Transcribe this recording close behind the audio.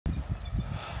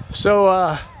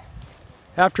So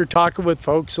after talking with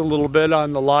folks a little bit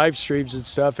on the live streams and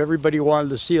stuff, everybody wanted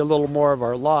to see a little more of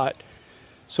our lot.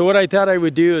 So what I thought I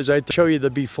would do is I'd show you the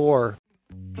before.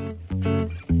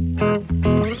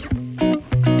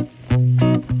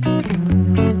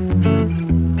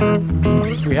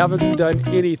 We haven't done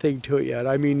anything to it yet.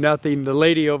 I mean, nothing. The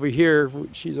lady over here,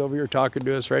 she's over here talking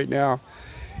to us right now.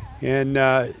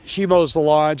 And she mows the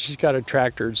lawn. She's got a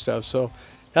tractor and stuff. So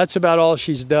that's about all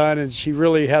she's done. And she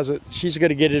really hasn't, she's going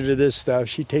to get into this stuff.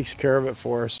 She takes care of it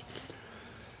for us.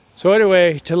 So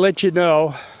anyway, to let you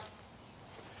know,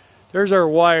 there's our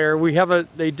wire.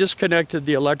 They disconnected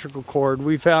the electrical cord.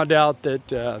 We found out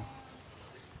that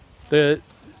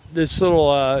this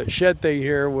little shed thing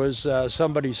here was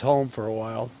somebody's home for a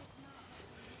while,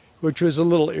 which was a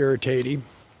little irritating.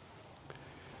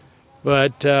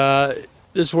 But this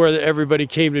is where everybody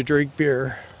came to drink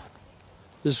beer.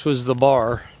 This was the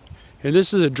bar. And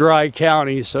this is a dry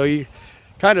county, so you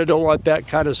kind of don't want that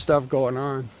kind of stuff going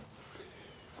on.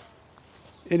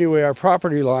 Anyway, our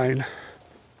property line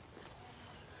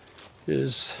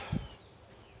is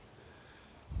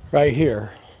right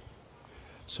here.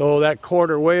 So that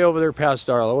corner way over there past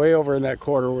Darla, way over in that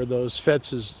corner where those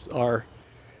fences are,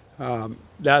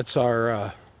 that's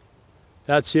the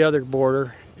other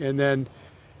border. And then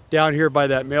down here by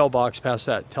that mailbox past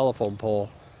that telephone pole,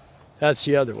 that's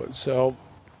the other one. So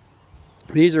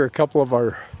these are a couple of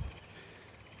our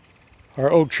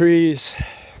oak trees.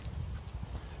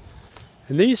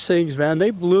 And these things, man, they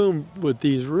bloom with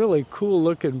these really cool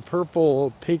looking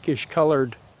purple, pinkish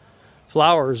colored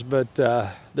flowers, but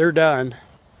they're done.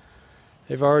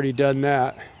 They've already done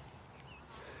that.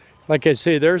 Like I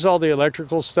say, there's all the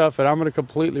electrical stuff, and I'm going to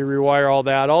completely rewire all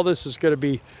that. All this is going to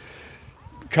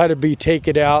be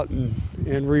taken out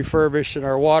and refurbished, and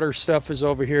our water stuff is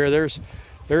over here.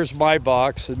 There's my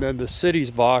box, and then the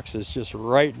city's box is just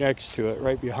right next to it,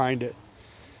 right behind it.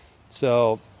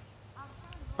 So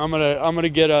I'm gonna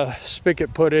get a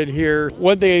spigot put in here.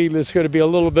 One thing that's going to be a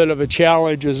little bit of a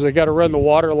challenge is I got to run the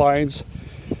water lines.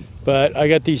 But I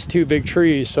got these two big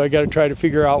trees, so I got to try to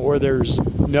figure out where there's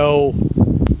no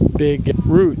big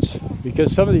roots,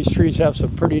 because some of these trees have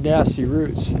some pretty nasty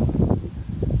roots.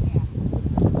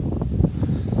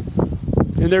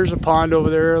 And there's a pond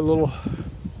over there, a little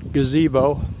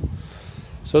gazebo.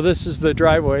 So this is the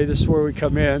driveway. This is where we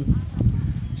come in.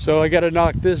 So I got to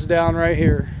knock this down right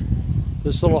here.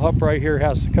 This little hump right here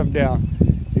has to come down,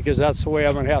 because that's the way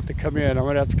I'm going to have to come in. I'm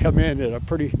going to have to come in at a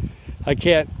pretty... I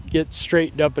can't get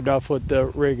straightened up enough with the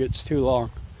rig, it's too long.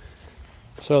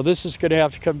 So this is going to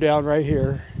have to come down right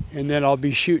here, and then I'll be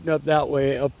shooting up that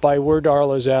way, up by where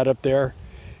Darla's at up there.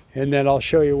 And then I'll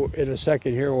show you in a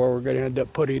second here where we're going to end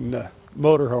up putting the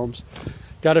motorhomes.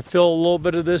 Got to fill a little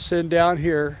bit of this in down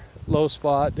here, low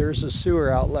spot. There's a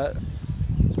sewer outlet.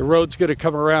 The road's going to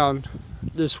come around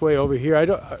this way over here. I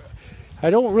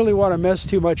don't really want to mess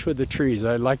too much with the trees.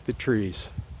 I like the trees.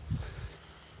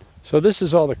 So this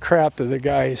is all the crap that the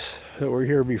guys that were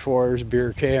here before. There's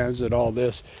beer cans and all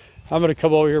this. I'm going to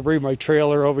come over here, bring my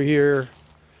trailer over here,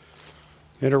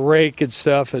 and a rake and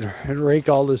stuff, and rake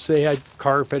all this. They had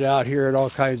carpet out here and all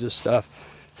kinds of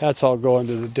stuff. That's all going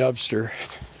to the dumpster.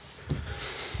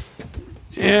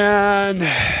 And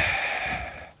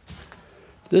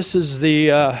this is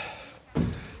the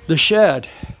shed.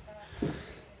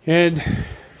 And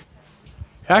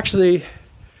actually,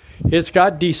 it's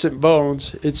got decent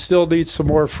bones. It still needs some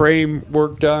more frame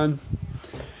work done.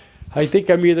 I think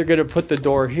I'm either going to put the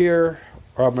door here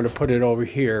or I'm going to put it over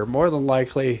here. More than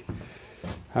likely,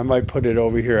 I might put it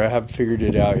over here. I haven't figured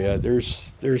it out yet.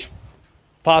 There's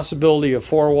possibility of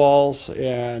 4 walls,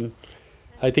 and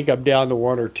I think I'm down to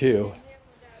 1 or 2.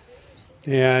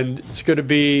 And it's going to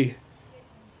be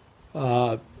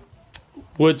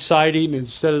wood siding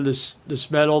instead of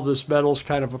this metal. This metal's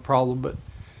kind of a problem, but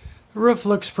the roof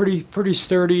looks pretty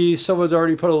sturdy. Someone's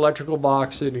already put an electrical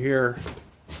box in here.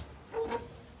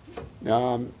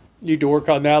 Need to work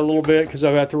on that a little bit because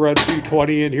I have to run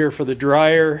 220 in here for the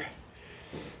dryer.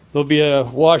 There'll be a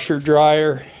washer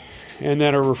dryer and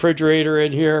then a refrigerator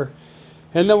in here.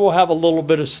 And then we'll have a little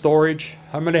bit of storage.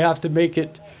 I'm going to have to make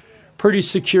it pretty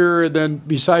secure, and then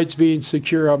besides being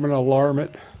secure, I'm going to alarm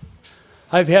it.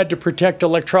 I've had to protect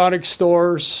electronic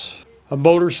stores, a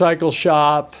motorcycle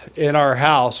shop, and our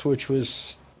house, which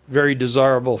was very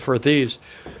desirable for thieves.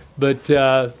 But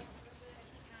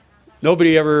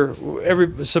nobody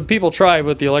some people tried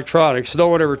with the electronics. No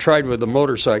one ever tried with the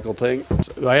motorcycle thing.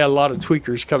 I had a lot of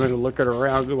tweakers come in and looking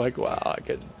around, like, wow,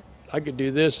 I could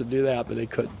do this and do that, but they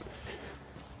couldn't.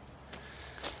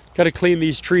 Got to clean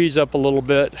these trees up a little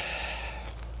bit.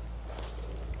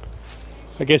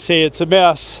 Like I say, it's a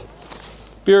mess.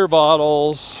 beer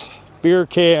bottles, beer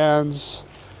cans,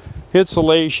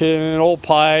 insulation, old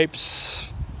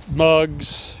pipes,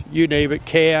 mugs, you name it,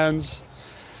 cans.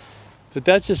 But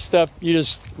that's just stuff, you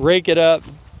just rake it up,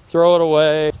 throw it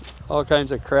away, all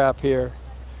kinds of crap here.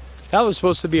 That was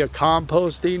supposed to be a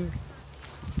composting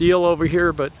deal over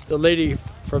here, but the lady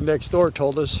from next door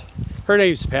told us, her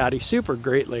name's Patty, super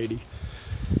great lady.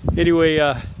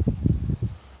 Anyway,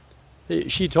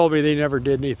 she told me they never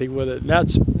did anything with it. And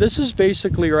this is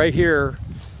basically right here,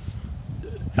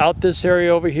 out this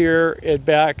area over here and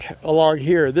back along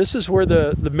here. This is where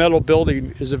the metal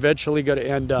building is eventually going to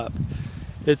end up.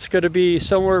 It's going to be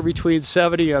somewhere between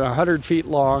 70 and 100 feet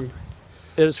long,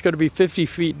 and it's going to be 50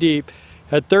 feet deep.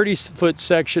 A 30-foot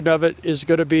section of it is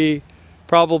going to be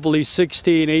probably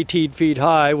 16, 18 feet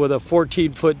high with a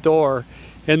 14-foot door.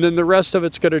 And then the rest of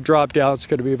it's going to drop down. It's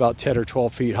going to be about 10 or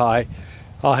 12 feet high.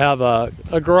 I'll have a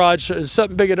garage,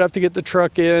 something big enough to get the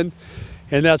truck in.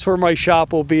 And that's where my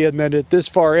shop will be. And then at this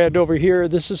far end over here,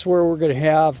 this is where we're going to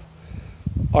have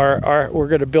we're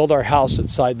going to build our house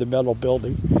inside the metal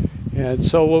building. And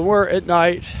so when we're at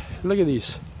night, look at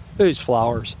these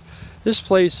flowers. This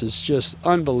place is just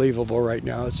unbelievable right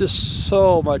now. It's just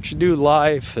so much new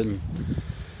life, and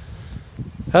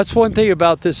that's one thing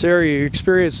about this area. You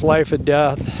experience life and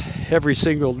death every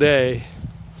single day.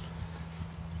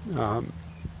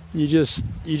 You just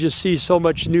see so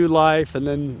much new life, and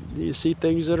then you see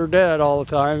things that are dead all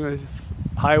the time.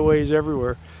 Highways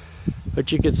everywhere,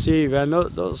 but you can see, man,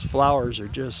 those flowers are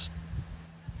just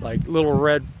like little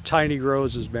red tiny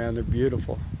roses, man. They're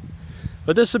beautiful.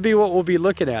 But this would be what we'll be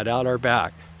looking at out our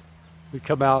back. We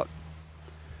come out,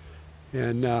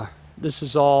 and this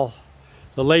is all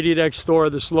the lady next door.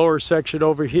 This lower section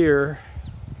over here,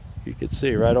 you can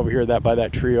see right over here, that by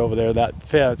that tree over there, that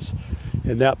fence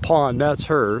and that pond, that's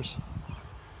hers.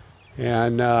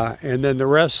 And then the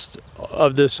rest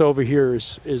of this over here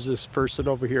is this person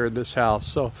over here in this house.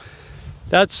 So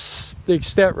that's the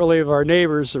extent really of our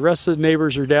neighbors. The rest of the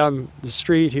neighbors are down the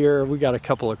street here. We got a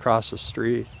couple across the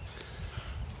street.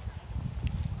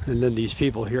 And then these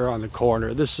people here on the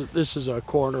corner. This is a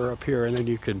corner up here, and then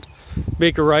you can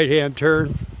make a right-hand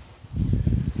turn.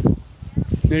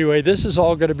 Anyway, this is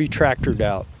all going to be tractored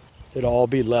out. It'll all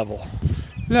be level.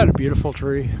 Isn't that a beautiful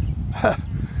tree?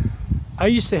 I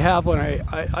used to have, when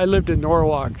I lived in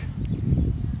Norwalk,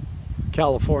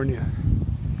 California,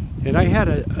 and I had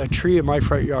a tree in my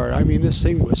front yard. I mean, this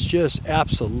thing was just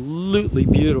absolutely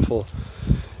beautiful.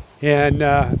 And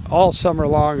all summer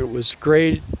long, it was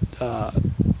great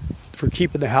for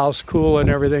keeping the house cool and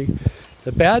everything.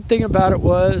 The bad thing about it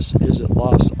is it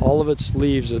lost all of its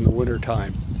leaves in the winter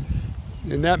time.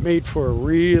 And that made for a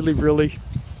really, really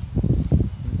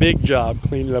big job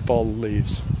cleaning up all the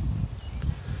leaves.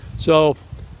 So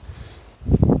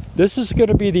this is going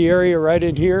to be the area right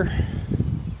in here,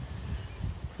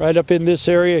 right up in this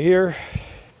area here.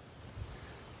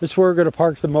 This is where we're going to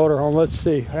park the motorhome. Let's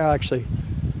see, actually,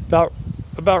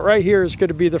 about right here is going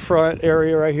to be the front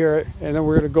area right here, and then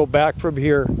we're going to go back from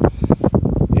here.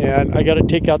 And I got to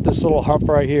take out this little hump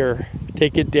right here,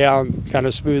 take it down, kind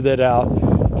of smooth it out,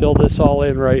 fill this all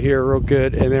in right here real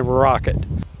good, and then rock it.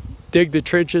 Dig the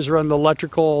trenches, run the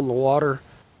electrical and the water,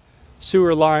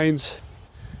 sewer lines.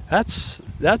 That's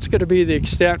going to be the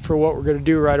extent for what we're going to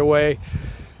do right away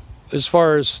as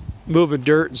far as moving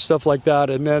dirt and stuff like that.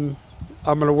 And then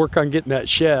I'm going to work on getting that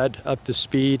shed up to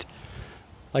speed,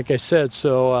 like I said,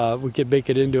 so we can make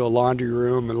it into a laundry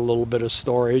room and a little bit of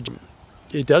storage.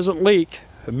 It doesn't leak,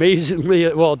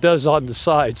 amazingly. Well, it does on the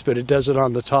sides, but it doesn't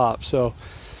on the top, so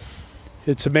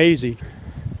it's amazing.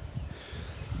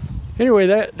 Anyway,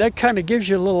 that kind of gives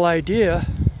you a little idea.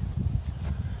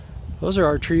 Those are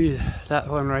our trees. That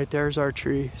one right there is our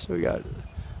tree. So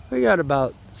we got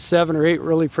about 7 or 8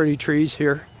 really pretty trees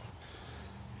here.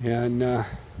 And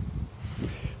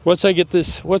once I get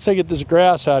this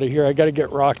grass out of here, I got to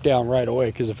get rock down right away,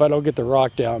 because if I don't get the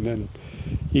rock down, then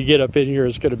you get up in here,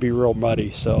 it's going to be real muddy.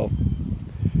 So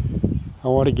I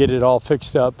want to get it all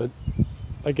fixed up. But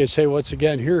like I say, once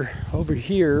again, here, over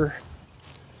here,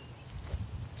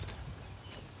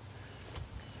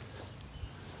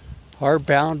 our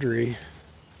boundary,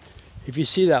 if you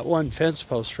see that one fence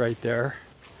post right there,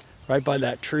 right by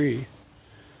that tree,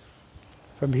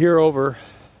 from here over,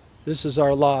 this is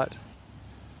our lot.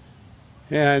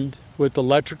 And with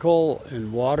electrical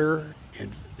and water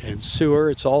and sewer,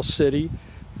 it's all city.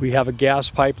 We have a gas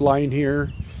pipeline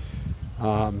here.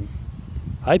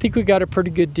 I think we got a pretty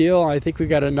good deal. I think we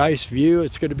got a nice view.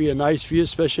 It's going to be a nice view,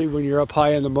 especially when you're up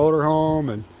high in the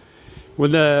motorhome. And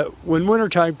when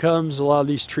wintertime comes, a lot of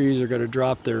these trees are going to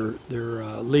drop their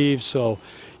leaves, so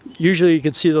Usually you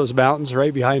can see those mountains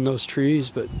right behind those trees,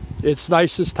 but it's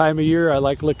nice this time of year. I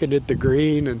like looking at the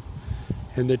green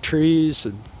and the trees,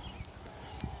 and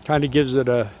kind of gives it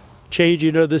a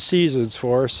changing of the seasons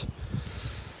for us.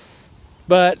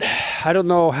 But I don't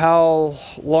know how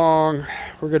long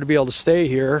we're going to be able to stay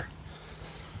here,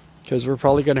 because we're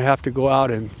probably going to have to go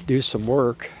out and do some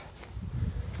work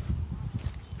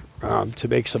to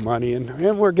make some money,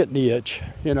 and we're getting the itch.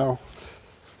 You know,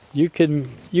 you can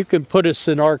put us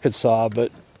in Arkansas,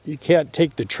 but you can't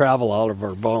take the travel out of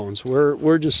our bones.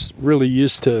 We're just really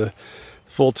used to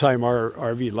full-time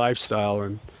RV lifestyle,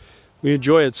 and we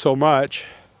enjoy it so much.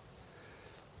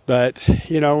 But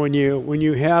you know, when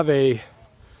you have a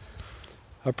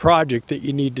project that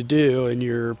you need to do, and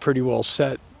you're pretty well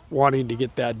set wanting to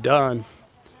get that done,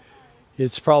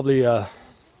 it's probably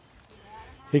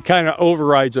it kind of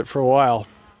overrides it for a while.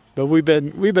 But we've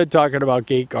been talking about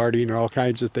gate guarding and all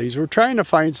kinds of things. We're trying to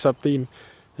find something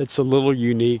that's a little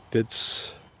unique. We're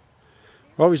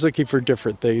always looking for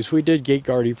different things. We did gate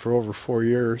guarding for over 4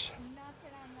 years.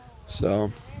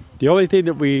 So the only thing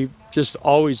that we just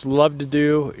always love to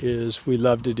do is we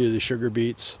love to do the sugar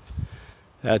beets.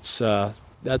 That's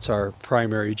our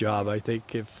primary job. I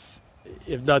think if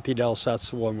nothing else, that's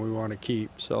the one we want to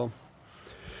keep. So,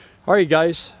 all right,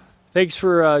 guys, thanks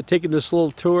for taking this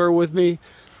little tour with me.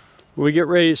 When we get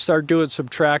ready to start doing some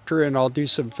tractor, and I'll do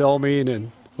some filming,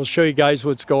 and we'll show you guys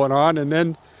what's going on. And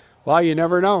then, well, you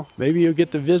never know, maybe you'll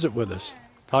get to visit with us.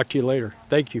 Talk to you later.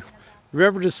 Thank you.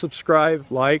 Remember to subscribe,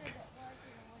 like,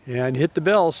 and hit the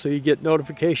bell so you get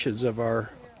notifications of our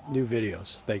new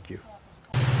videos. Thank you.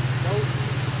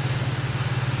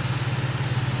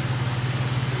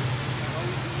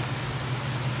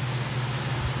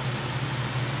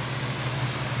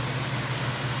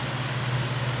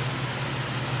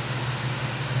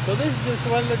 So this is just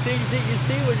one of the things that you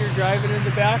see when you're driving in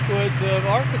the backwoods of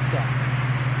Arkansas.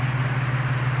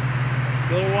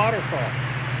 Little waterfall.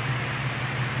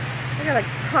 I got a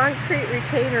concrete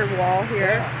retainer wall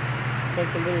here. Yeah. It's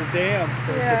like a little dam,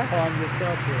 so we can pond this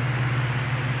up here.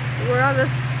 We're on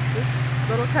this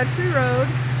little country road.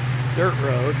 Dirt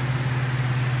road.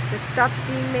 It stopped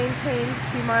being maintained a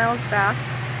few miles back.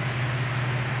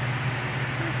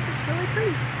 It's just really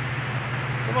pretty.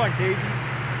 Come on, Casey.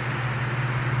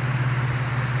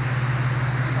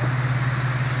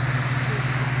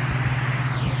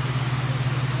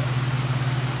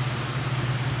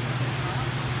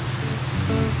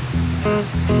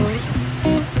 Mm-hmm.